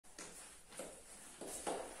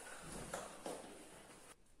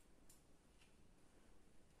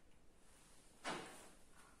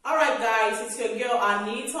our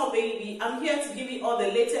Neato baby. I'm here to give you all the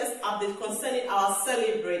latest updates concerning our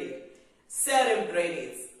celebrities.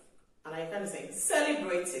 And I can't say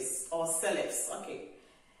celebrities or celebs. Okay.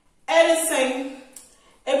 Anything,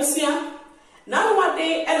 Ebusia. Now one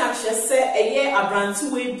day, and I just say a year a brand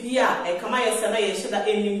two way beer, a Kamaya Sana Yeshada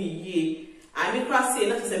enemy ye. I make her say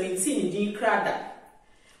that is a maintain in Crada.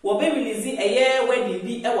 Well, baby Lizzie, a year wedding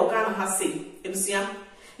be a Wagana has say, Ebusia.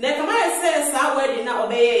 Na Kamaya says, our wedding now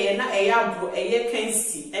obey and not a yabro, a year can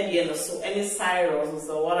see at the end of so any Cyrus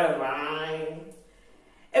or whatever.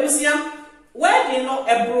 Ebusia. Wedding no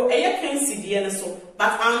a bro a year can see the end so,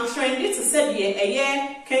 but I'm trendy to say a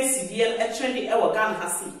year can see the end a trendy a Wagana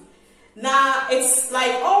has see. Now it's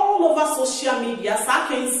like all over social media, so I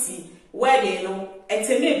can see where they know a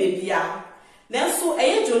tene baby. Then so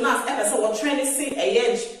a Jonas ever so what trendy say a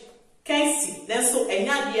year can see. Then so a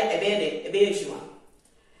yadia a bed one.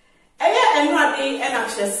 A year and one day and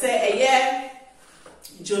actually say a year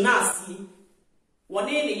Jonas one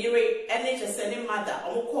day the year NHS sending mother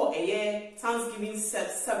or call a year Thanksgiving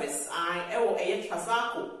service. I ever a year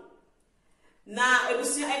Trasako. Now it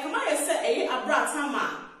was I come I say a year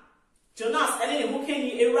Abratama. Jonas, and then who can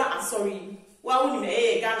you era? Sorry, why would you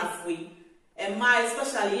make Ghana free? And my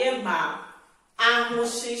especially Emma, and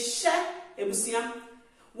was she share Ebusia?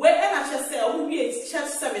 Where I just say, I will be a church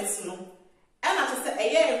service, no. And I just say,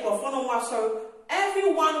 a year for phone was sorry.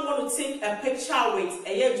 Everyone want to take a picture with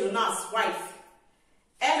a year Jonas' wife.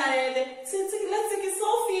 And I let's take it,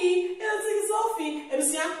 Sophie, let's take it, Sophie.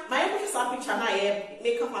 Ebusia, my picture, I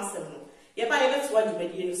make up myself. Yeah, but I bet what you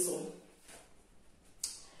made soon.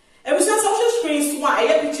 Ebusia social screens to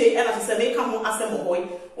a picture and as a make come as a boy,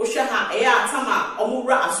 or share her a tama or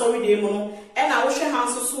mura a sorry demon, and I will share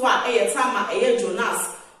hands to swa a tama a Jonas.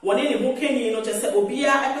 One in who can you not just say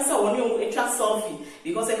Obia episode when you attract selfie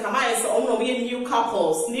because a Kama is only new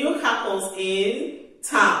couples in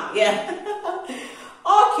town. Yeah.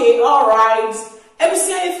 Okay, alright.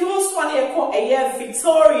 Ebusia, if you want to call a year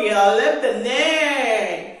Victoria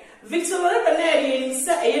Lebanon. Victoria Lebanon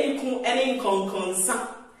say a year any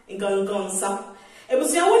consa. Ngongonsa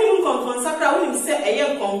ebusia woni nkonkonsa kra woni se eye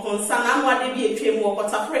nkonkonsa na nwade bi etwem wo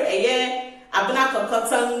kotafre eye abena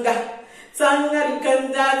kokotanga tanga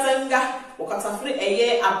dikanda tanga wo kotafre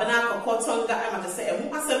eye abena kokotanga ama se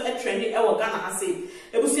emu asem etrendi e wo Ghana ase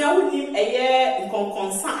ebusia woni eye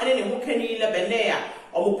nkonkonsa ene ne hokani lebene ya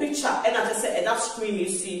omo picture e na se e that screen you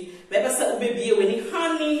see bebe se obebie weni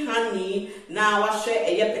honey na wa share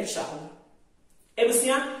eye picture ho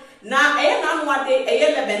ebusia na na nwade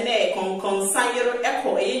lebene konkonsayer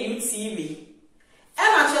echo UTV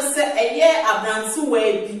na just say abranti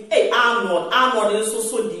we bi Arnold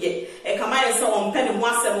so die kama yesa on pen mo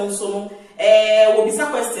asem so no wo bisa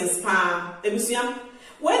questions pa ebusia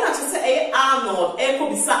we na just say Arnold ko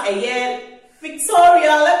bisa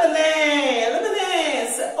Victoria Lebanon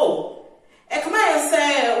oh kama yesa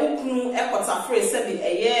ukunu ekota phrase se bi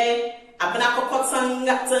abena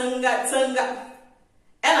kokotanga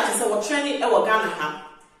and I just say what trending Ghana ha.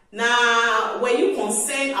 Now were you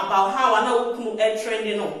concerned about how I know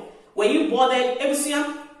trending on? Were you bothered? Ebusia?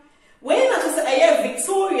 When I just say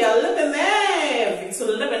Victoria Lebanon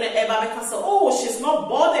because oh she's not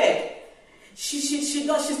bothered. She's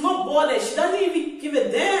not bothered. She doesn't even give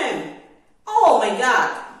a damn. Oh my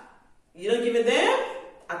God. You don't give a damn?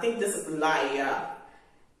 I think this is a lie, yeah.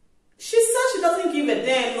 She said she doesn't give a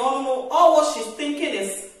damn. No. All what she's thinking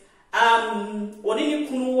is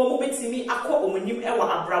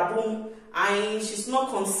she's not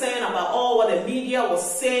concerned about all what the media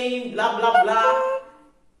was saying, blah blah blah.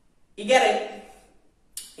 You get it?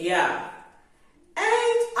 Yeah.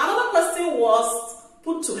 And another question was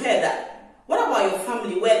put to her that what about your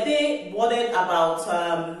family? Were they bothered about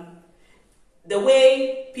the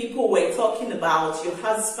way people were talking about your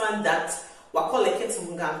husband that Wakole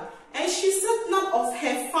Ketunga? And she said none of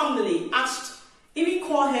her family even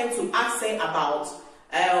call her to ask her about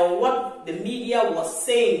what the media was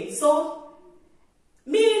saying. So,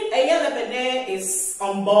 meaning Ayala is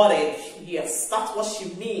unbothered. Yes, that's what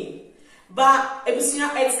she means. But it's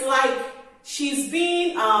like she's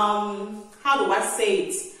being how do I say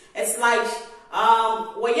it? It's like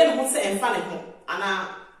when you don't say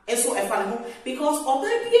because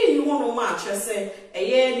you want to match. I say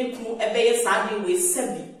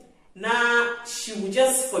now she will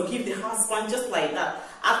just forgive the husband just like that.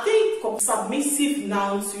 I think submissive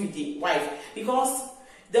now to the wife because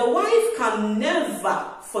the wife can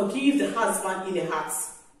never forgive the husband in the heart.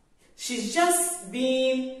 She's just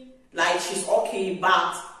being like she's okay,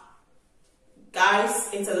 but guys,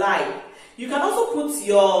 it's a lie. You can also put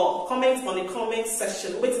your comments on the comment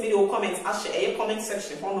section. Wait a minute, comment a comment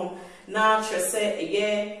section. Now,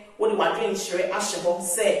 say what do I drink? Say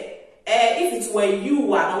if it were you,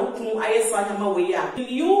 will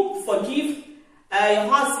you forgive your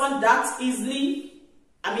husband that easily?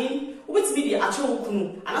 I mean, what's me the actual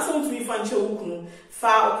kunu? And I want to be fan kunu. For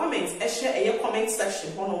comments, a comment section.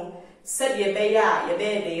 Said ye be ya, ye be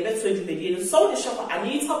ye better to be so the shop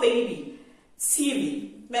Anita baby TV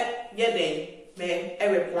me ye day me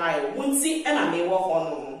a reply won't see and I may walk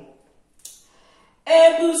on.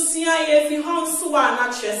 Ebusia ye fi hansuwa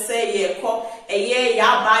na say ye ko a ye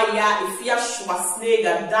ya ba ya if ya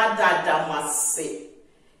Schwarzenegger da mase.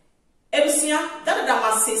 Ebusia da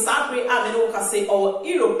mase sabre ameno ka say or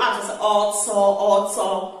Europe at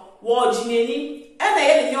also war jineni and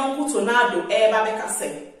a ye young tornado babeka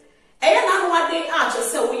say. Eya na nwade a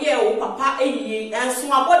chese wo ye wo papa eyi enso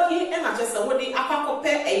abodi e na chese wo de akwakope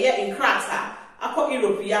eye nkrata akọ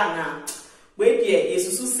Europeana we die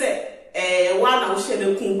yesusu se wa na wo hye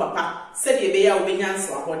na kun papa se de be ya wo benya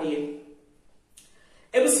nso abodi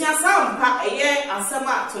ebusia sampa eye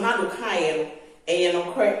asema tonado kae eye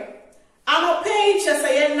no kre ano page chese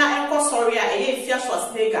ye na enko sorry a eye fia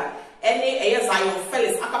Schwarzenegger ene eye Zion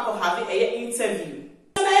Felix akako have eye interview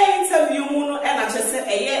muno and I just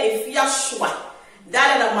say if you shwa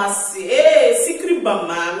that must secret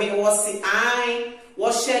bama me was the I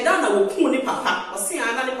was shed down a wukuni papa was see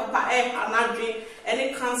another papa anadri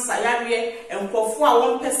any cancer yare and for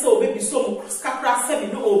 1 person baby so scapra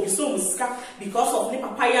 7 no be so muska because of the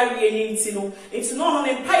papa yare no it's not on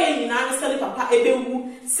empire in an papa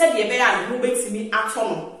ebewu said ye be and who betimi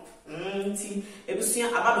atom ebusia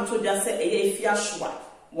ababeto just say if you shwa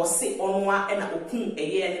was say onwa and okun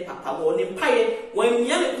eye ne papa wo ne mpaye wan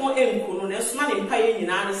mia ne ko enko no na so na ne mpaye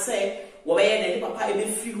nyina ne say wo be ye ne papa ebe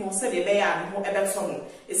free ho say de be ya ne ho ebe so no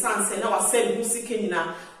esan say na wa say bu sike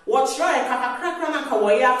nyina wo try kakakrakra na ka wo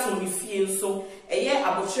ya to mi fie so eye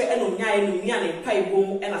abotre eno nyaa no mia ne mpaye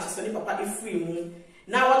bom e na so ne papa e free mu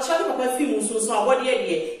na wo try papa free mu so abode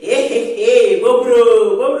ye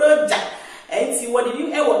bobro ja enti what did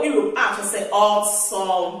you ever Europe to say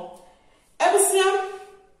awesome ebusia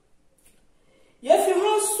Yefi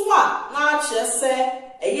Hansua na chese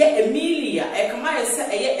eye Emilia ekama say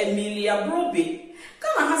eye Emilia Brobe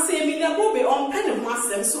kana ha say Emilia Brobe on pen ho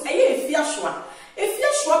asem so eye efiahwa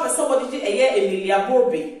pese wodi eye Emilia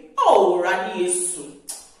Brobe oh radi Yesu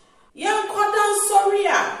yankodan sorry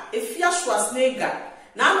a efiahwa snega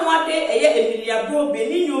na no ade eye Emilia Brobe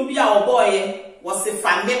ni nyum bia oboye was se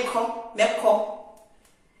fameko and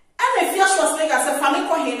efiahwa snega se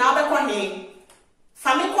fameko he na obekọ he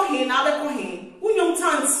fameko he na obekọ he unyom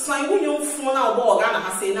tans fine unyom fun na obo oga na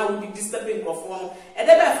ha say na we disturbing crofon e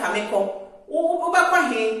de be fameko wo bekwa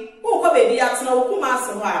he wo ko be bia tena wo kuma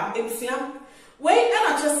ase ho a ebusia we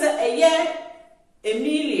na che se eye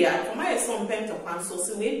Emilia come I some pent up and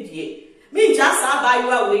so we die me just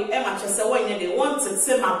abayiwa we e ma che se wonye de want to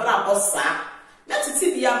say my bra bossa na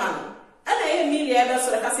titi bia man na Emilia e be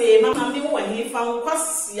so ka say mama me wo he fa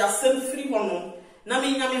kwasi asem free hono na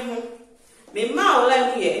me nyame ho me ma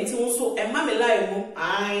ola mu ye enti wo so e ma me lai mu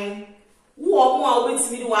ai wo mo a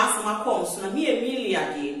obetimi di wasema kom so na me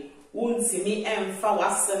Emilia de wo ntimi emfa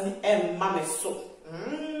wasem emma me so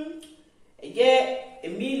eye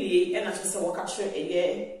Emilia e na chese wo ka kire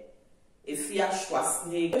eye efia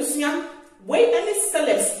Schwarzenegger ebusia we any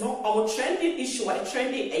celebs no on trending issue a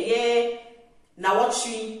trending eye na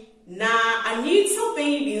watchi na Anita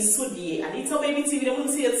Baby so die Anita Baby TV de mun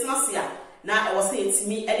see etnasia na e was say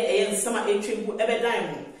me e nsama etwembu ebedan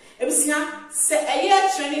ho ebusia se eye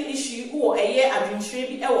trending issue wo eye adwentre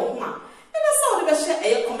bi e wo ho a e be say wo be share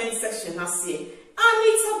eye comment section na se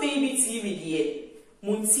Anita Baby TV die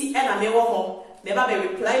munti e na me wo ho me ba be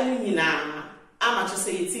reply mu nyina ama cho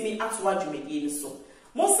say yetimi atwa dwumedi so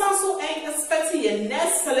mo san so expect your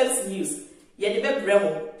next celebs news ye de be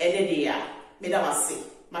bremo e de dia me da wase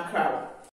makraro